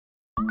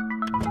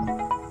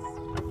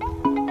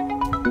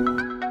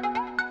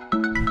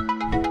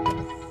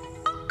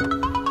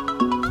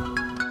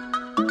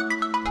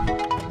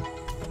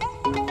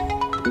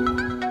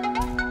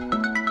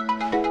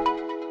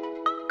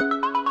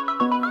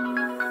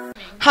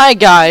Hi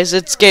guys,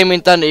 it's Gaming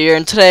Thunder here,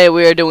 and today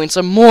we are doing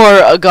some more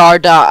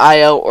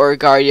agar.io or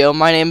Agario.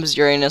 My name is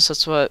Uranus,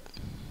 that's what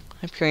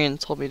Hyperion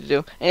told me to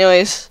do.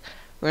 Anyways,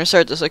 we're gonna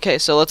start this. Okay,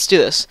 so let's do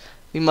this.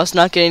 We must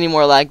not get any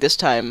more lag this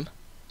time.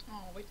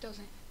 Oh, it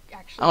doesn't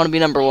actually. I want to be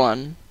number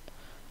one.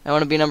 I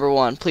want to be number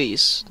one,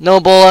 please.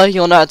 No Ebola,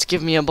 you'll not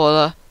give me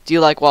Ebola. Do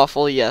you like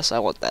waffle? Yes, I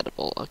want that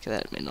Ebola. Okay,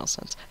 that made no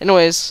sense.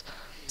 Anyways,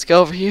 let's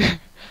go over here.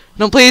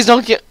 No, please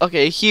don't kill.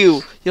 Okay,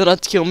 Hugh, you'll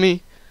not kill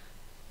me.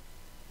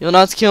 You'll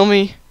not kill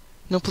me.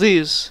 No,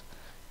 please.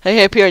 Hey,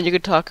 Hyperion, you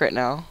can talk right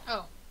now.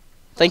 Oh.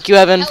 Thank you,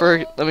 Evan,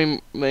 for letting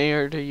me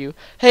murder you.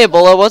 Hey,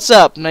 Ebola, what's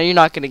up? No, you're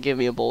not gonna give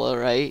me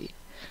Ebola, right?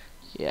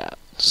 Yeah.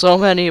 So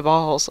many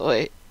balls.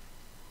 Wait.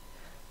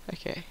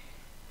 Okay.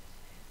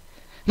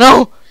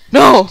 No!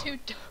 No!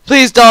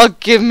 Please, dog,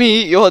 give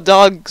me your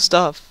dog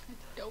stuff.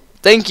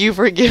 Thank you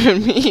for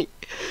giving me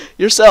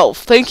yourself.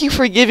 Thank you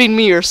for giving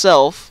me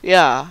yourself.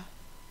 Yeah.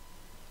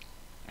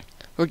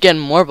 We're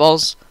getting more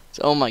balls.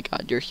 Oh my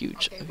god, you're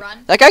huge. Okay,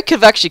 run. That guy could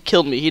have actually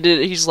killed me. He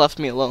just left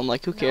me alone.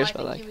 Like, who cares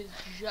about that? He was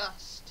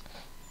just...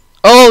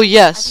 Oh,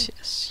 yes.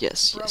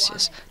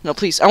 Yes. No,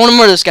 please. I want to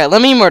murder this guy.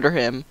 Let me murder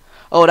him.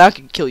 Oh, and I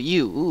can kill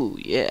you. Ooh,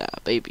 yeah,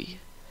 baby.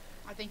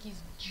 I think he's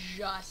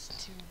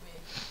just too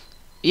big.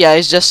 Yeah,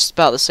 he's just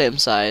about the same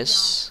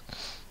size.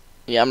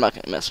 Yeah, I'm not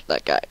going to mess with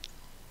that guy.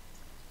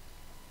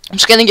 I'm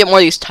just going to get more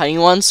of these tiny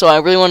ones, so I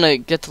really want to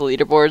get to the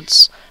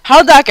leaderboards.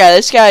 How'd that guy?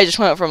 This guy just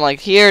went from, like,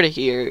 here to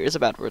here. It's a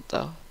bad word,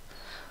 though.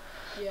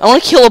 I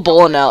want to kill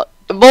Ebola now.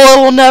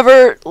 Ebola will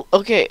never...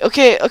 Okay.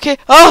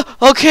 Oh,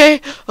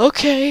 okay.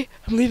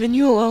 I'm leaving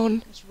you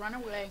alone. Just run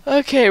away.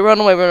 Okay, run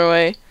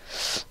away.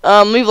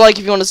 Leave a like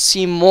if you want to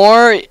see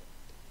more. I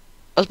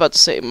was about to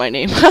say my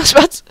name. I was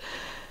about to...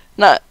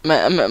 I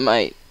meant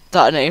my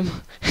dot name.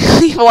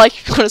 Leave a like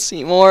if you want to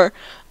see more.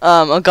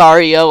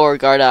 Agario or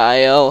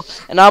Gar.io.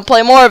 And I'll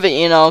play more of it,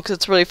 you know, because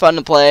it's really fun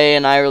to play,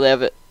 and I really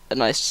have a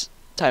nice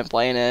time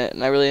playing it,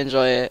 and I really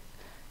enjoy it.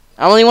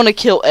 I only want to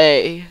kill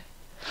A.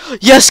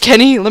 Yes,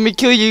 Kenny, let me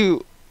kill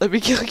you. Let me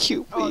kill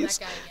you, please. Oh, that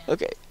guy again.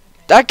 Okay.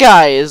 That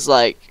guy is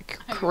like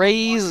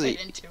crazy.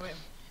 Into him,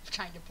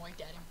 trying to point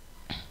at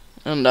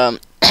him. And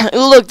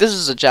ooh, look, this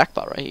is a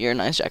jackpot right here.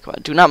 Nice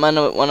jackpot. Do not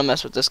want to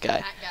mess with this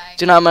guy.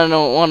 Do not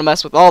want to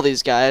mess with all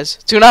these guys.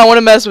 Do not want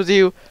to mess with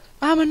you.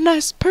 I'm a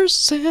nice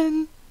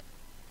person.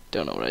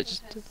 Don't know what I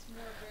just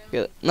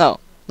did. No,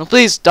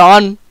 please,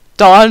 Don,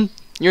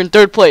 you're in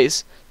third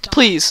place.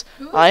 Please,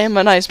 I am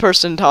a nice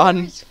person,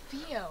 Don.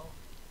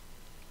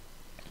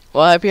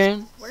 What,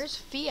 Hyperion? Where's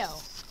Theo?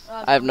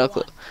 I have no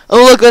clue.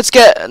 Oh, look, let's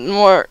get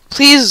more.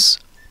 Please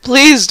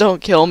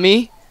don't kill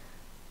me.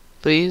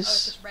 Please. Oh,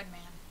 it's just Red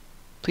Man.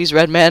 Please,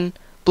 Red Man.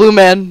 Blue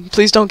Man,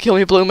 please don't kill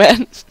me, Blue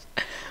Man.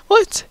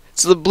 What?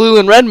 It's the Blue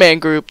and Red Man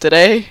group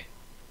today.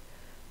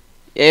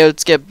 Yeah,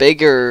 let's get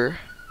bigger.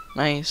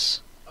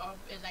 Nice. Oh,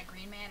 is that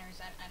Green Man or is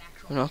that an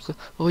actual No clue.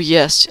 Oh,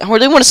 yes. I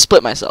really want to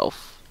split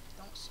myself.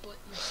 Don't split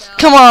yourself.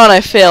 Come on,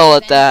 I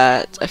failed at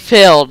that. I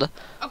failed.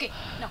 Okay,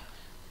 no.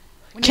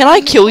 Can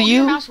I kill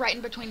you? Your mouse right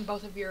in between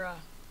both of your,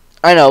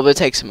 I know, but it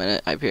takes a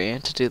minute,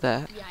 Hyperion, to do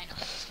that. Yeah, I know. I'm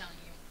just telling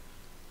you.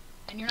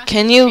 And you're not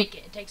Can gonna you? take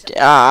it. It takes it.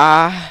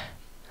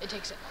 It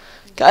takes it.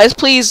 Guys,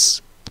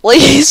 please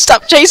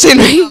stop chasing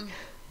me.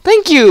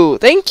 Thank you.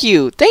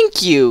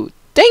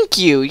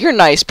 You're a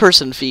nice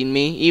person feeding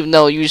me, even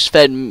though you just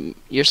fed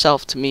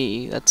yourself to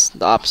me. That's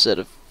the opposite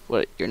of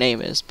what your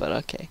name is, but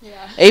okay.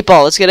 Yeah.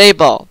 8-ball, let's get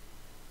 8-ball.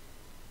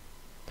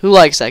 Who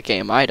likes that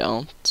game? I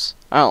don't.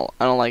 I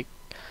don't like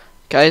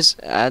guys,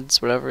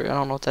 ads, whatever. I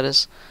don't know what that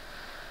is.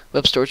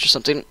 Web storage or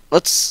something.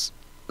 Let's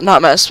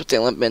not mess with the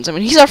Olympians. I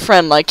mean, he's our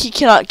friend. Like, he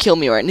cannot kill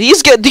me right now.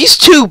 These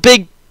two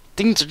big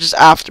things are just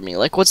after me.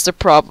 Like, what's the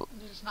problem?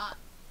 Just not.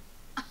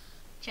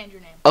 Change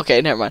your name.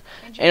 Okay, never mind.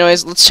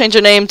 Anyways, let's change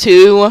your name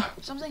to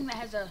something that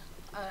has a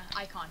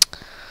icon.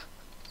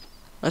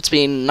 Let's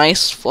be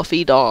nice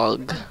fluffy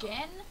dog.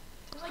 Again?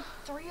 There's like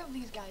 3 of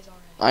these guys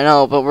already. I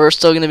know, but we're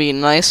still gonna be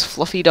nice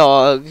fluffy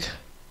dog.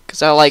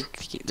 Cause I like,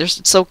 they're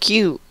so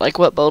cute. Like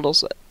what Bodil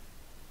said.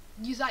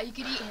 You thought you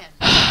could eat him,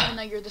 even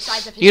though you're the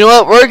size of his. You know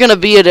what? We're gonna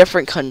be a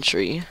different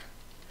country.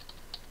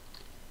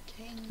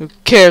 Who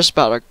cares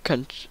about our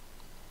country?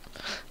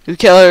 Who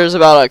cares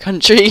about our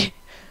country?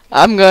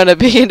 I'm gonna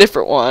be a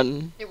different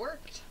one. It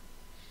worked.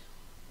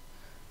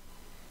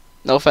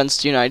 No offense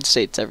to United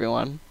States,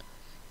 everyone.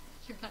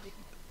 You're not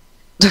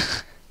even.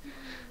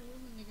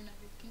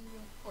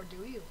 Or do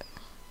you?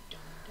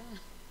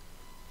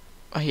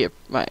 I hear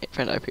my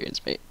friend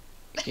Hyperion's mate.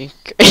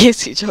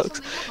 Crazy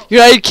jokes.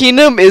 United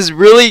Kingdom is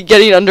really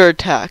getting under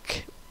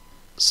attack.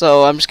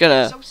 So I'm just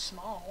gonna. So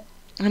small.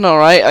 I know,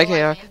 right?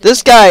 Okay.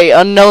 This guy,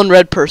 unknown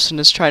red person,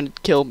 is trying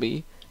to kill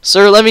me.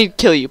 Sir, let me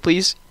kill you,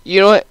 please. You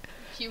know what?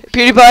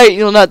 PewDiePie,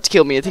 you'll not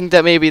kill me. I think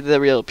that may be the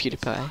real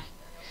PewDiePie.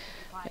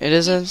 It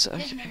isn't?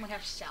 Okay. His name would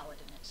have salad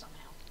in it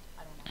somehow.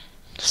 I don't know.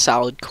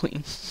 Salad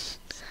Queen. Salad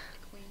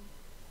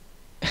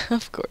Queen.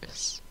 Of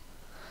course.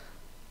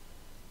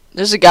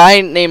 There's a guy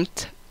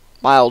named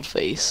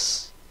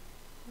Mildface.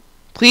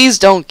 Please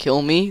don't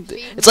kill me.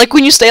 It's like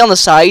when you stay on the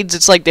sides,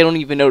 it's like they don't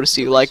even notice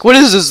you. Like, what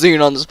is this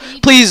doing on this?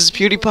 Please,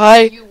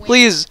 PewDiePie.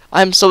 Please,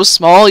 I'm so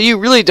small. You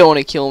really don't want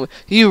to kill me.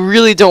 You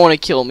really don't want to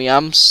kill me.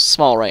 I'm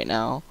small right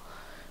now.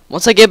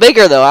 Once I get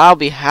bigger, though, I'll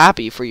be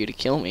happy for you to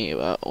kill me.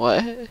 But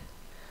what?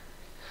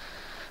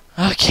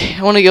 Okay,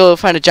 I want to go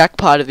find a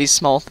jackpot of these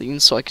small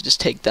things so I could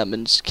just take them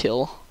and just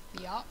kill.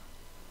 Yeah.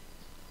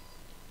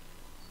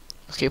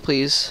 Okay,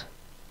 please.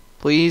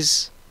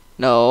 Please.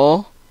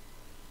 No.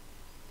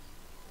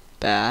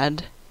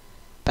 Bad.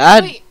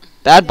 Bad. Wait,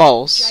 Bad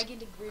balls.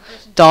 gigantic weird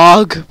person-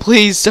 Dog.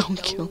 Please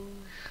don't kill.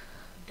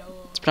 Dog.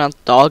 It's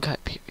pronounced dog.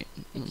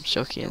 I'm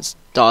joking. It's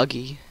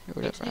doggy or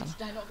whatever. I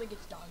don't think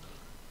it's doggy.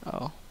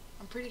 Oh.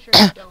 I'm pretty sure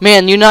it's dog.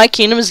 Man, United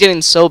Kingdom is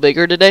getting so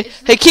bigger today. It's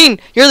Hey, not- Keen,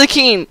 you're the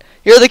Keen.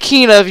 You're the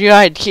Keen of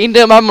United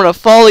Kingdom. I'm gonna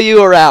follow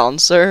you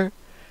around, sir.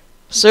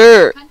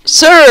 Sir,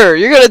 sir,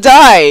 you're gonna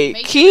die.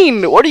 Matrix.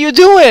 Keen, what are you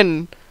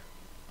doing?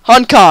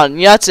 Hong Kong.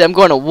 Yeah, that's it. I'm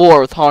going to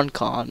war with Hong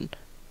Kong.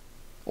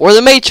 Or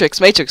the Matrix.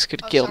 Matrix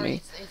could Oh, kill sorry,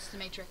 me. It's the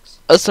Matrix.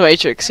 That's the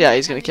Matrix. Yeah, Remember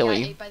he's that gonna time kill we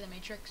got me. ate by the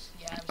Matrix?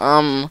 Yeah, it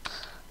was-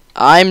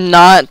 I'm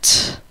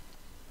not.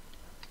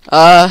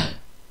 I'm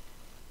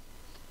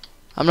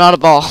not a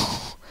ball.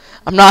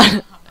 I'm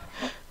not.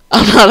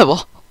 I'm not a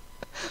ball.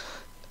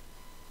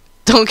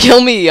 Don't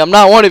kill me. I'm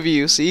not one of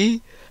you.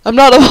 See? I'm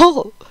not a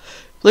ball.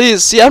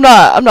 Please. See, I'm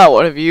not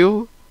one of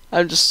you.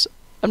 I'm just.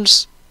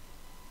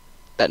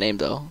 That name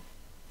though.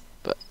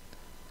 But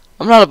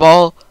I'm not a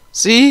ball.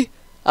 See?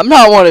 I'm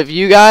not one of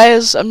you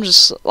guys. I'm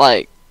just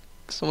like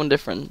someone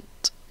different.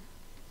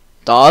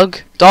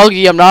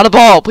 Doggy. I'm not a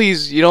ball.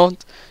 Please. You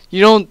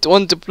don't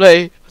want to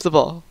play with the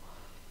ball.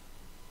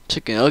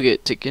 Chicken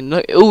nugget.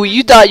 Oh,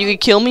 you thought you could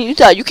kill me? You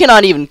thought you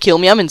cannot even kill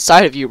me. I'm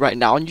inside of you right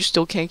now, and you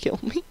still can't kill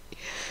me.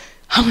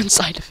 I'm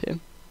inside of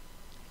him.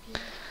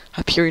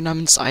 Hyperion, I'm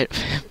inside of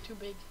him. You're too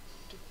big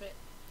to fit.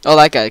 Oh,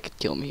 that guy could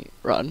kill me.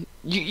 Run.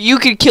 You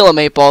could kill him,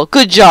 8-Ball.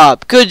 Good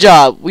job. Good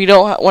job. We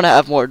don't want to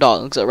have more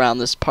dogs around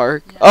this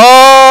park. No.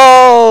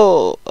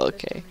 Oh! There's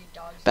Okay. too many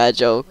dogs. Bad We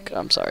joke. need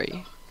I'm more sorry.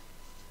 dogs.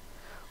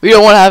 We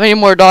don't want to have any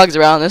more dogs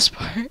around this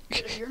park.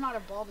 If you're not a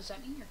ball, does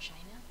that mean you're China?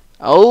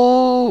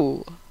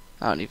 Oh.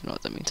 I don't even know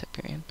what that means,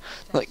 Hyperion.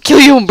 That's Like, kill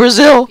you in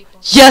Brazil! people.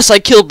 Yes, I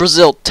killed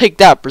Brazil. Take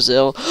that,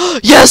 Brazil.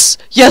 Yes!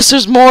 Yes,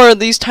 there's more of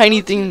these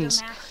tiny Go to the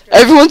things. master.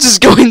 Everyone's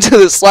just going to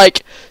this,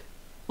 like,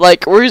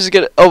 we're just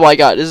gonna, oh my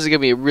god, this is gonna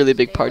be a really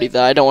big Stay party away that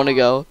from I don't want to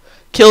T-Bone. go.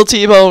 Kill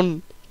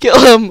T-Bone. Kill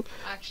him.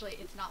 Actually,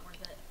 it's not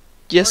worth it.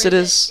 Yes, Or it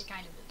is. It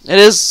kind of is. It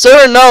is.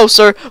 Sir, no,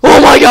 sir. Oh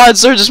my god,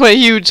 sir just went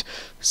huge.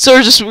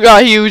 Sir just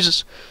got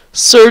huge.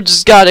 Sir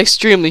just got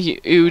extremely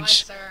huge. What,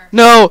 sir?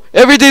 No,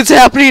 everything's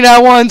happening at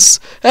once.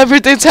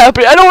 Everything's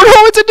happening. I don't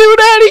know what to do,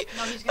 Daddy.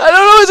 No, he's I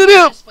don't know what to do.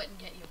 gonna split and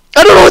get you.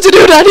 I don't know what to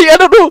do, Daddy. I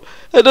don't know.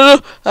 I don't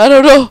know. I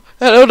don't know.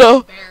 I don't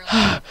know.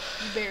 Barely.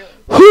 You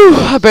barely. Whew,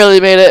 I barely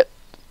made it.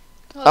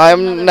 Oh, there's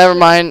another Never ship.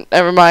 mind.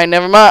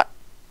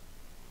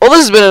 Well,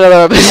 this has been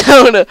another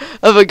episode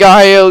of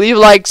Agario. Leave a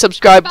like,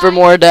 subscribe for Bye.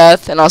 more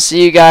death, and I'll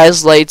see you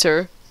guys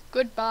later.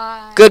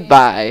 Goodbye.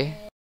 Goodbye.